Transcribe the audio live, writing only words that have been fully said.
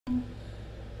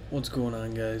What's going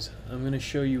on, guys? I'm going to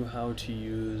show you how to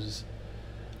use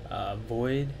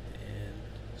void and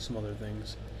some other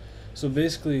things. So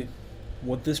basically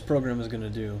what this program is going to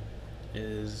do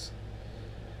is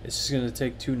it's just going to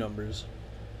take two numbers,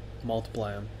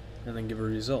 multiply them, and then give a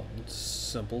result. It's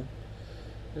simple.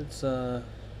 It's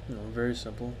very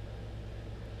simple.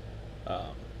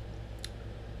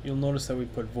 You'll notice that we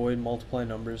put void multiply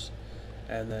numbers,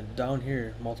 and then down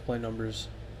here multiply numbers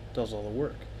does all the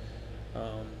work.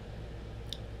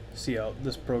 See how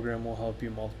this program will help you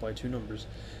multiply two numbers.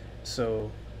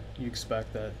 So you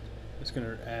expect that it's going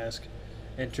to ask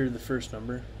enter the first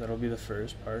number, that'll be the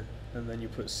first part, and then you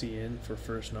put C in for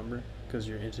first number because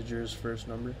your integer is first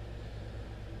number,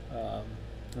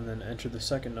 and then enter the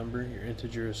second number, your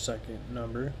integer is second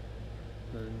number,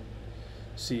 then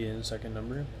C in second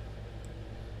number.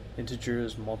 Integer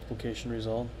is multiplication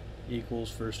result equals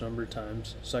first number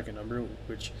times second number,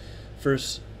 which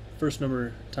first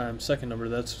number times second number,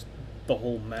 that's the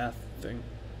whole math thing.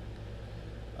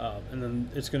 And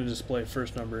then it's going to display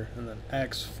first number and then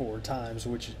x 4 times,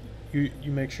 which you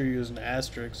make sure you use an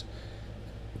asterisk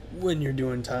when you're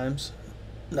doing times,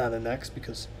 not an x,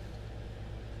 because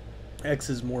x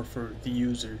is more for the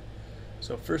user.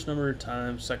 So first number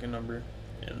times second number,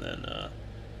 and then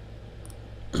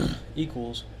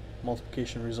equals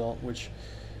multiplication result, which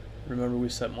remember we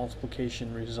set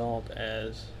multiplication result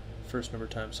as first number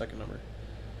times second number.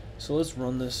 So let's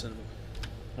run this, and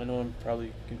I know I'm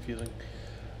probably confusing.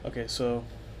 Okay, so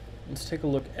let's take a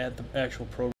look at the actual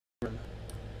program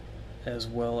as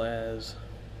well as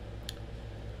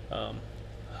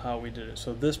how we did it.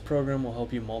 So this program will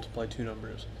help you multiply two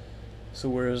numbers. So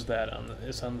where is that?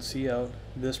 It's on the cout.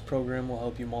 This program will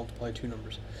help you multiply two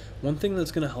numbers. One thing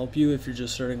that's going to help you if you're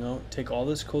just starting out, take all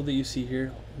this code that you see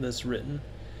here that's written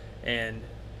and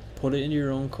put it into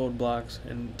your own code blocks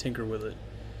and tinker with it.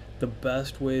 The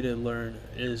best way to learn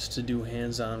is to do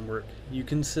hands-on work. You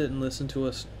can sit and listen to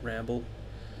us ramble,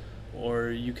 or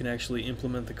you can actually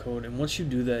implement the code, and once you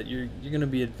do that, you're going to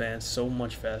be advanced so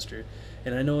much faster.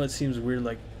 And I know it seems weird,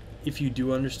 like if you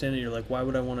do understand it, you're like, why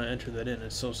would I want to enter that in?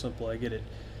 It's so simple, I get it.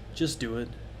 Just do it,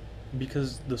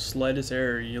 because the slightest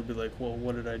error, you'll be like, well,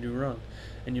 what did I do wrong?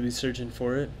 And you'll be searching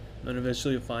for it, and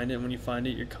eventually you'll find it, and when you find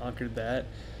it, you conquered that.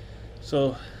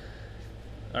 So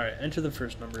alright, enter the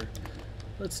first number.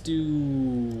 Let's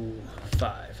do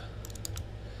 5.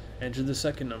 Enter the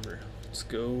second number. Let's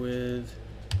go with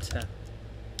 10.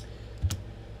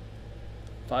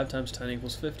 5 times 10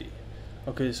 equals 50.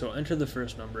 Okay, so enter the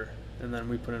first number, and then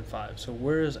we put in 5. So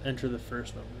where is enter the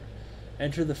first number?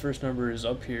 Enter the first number is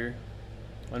up here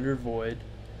under void.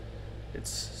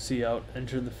 It's cout,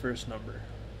 enter the first number.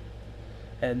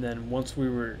 And then once we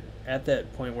were at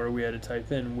that point where we had to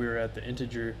type in, we were at the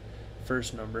integer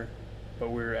first number, but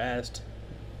we were asked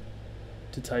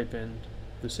to type in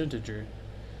this integer,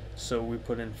 so we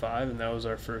put in 5, and that was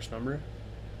our first number.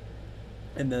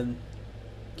 And then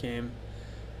came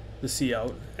the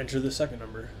cout, enter the second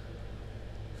number,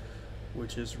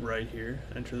 which is right here,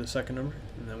 enter the second number,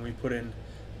 and then we put in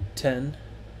 10,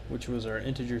 which was our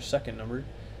integer second number,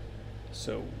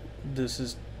 so this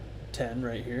is 10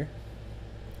 right here.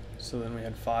 So then we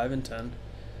had 5 and 10,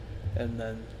 and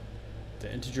then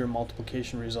the integer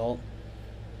multiplication result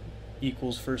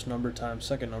equals first number times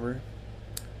second number.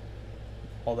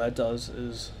 All that does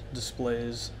is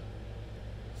displays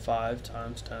 5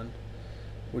 times 10,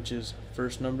 which is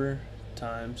first number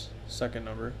times second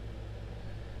number,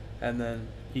 and then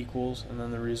equals, and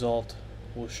then the result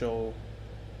will show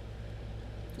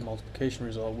the multiplication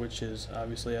result, which is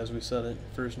obviously, as we said it,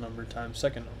 first number times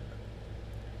second number.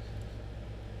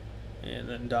 And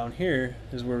then down here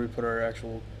is where we put our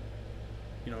actual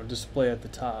display at the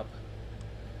top.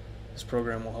 This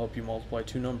program will help you multiply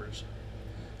two numbers.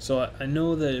 So I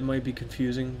know that it might be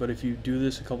confusing, but if you do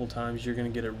this a couple times, you're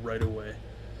going to get it right away.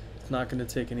 It's not going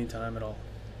to take any time at all.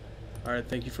 Alright,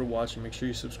 thank you for watching. Make sure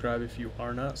you subscribe if you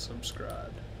are not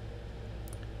subscribed.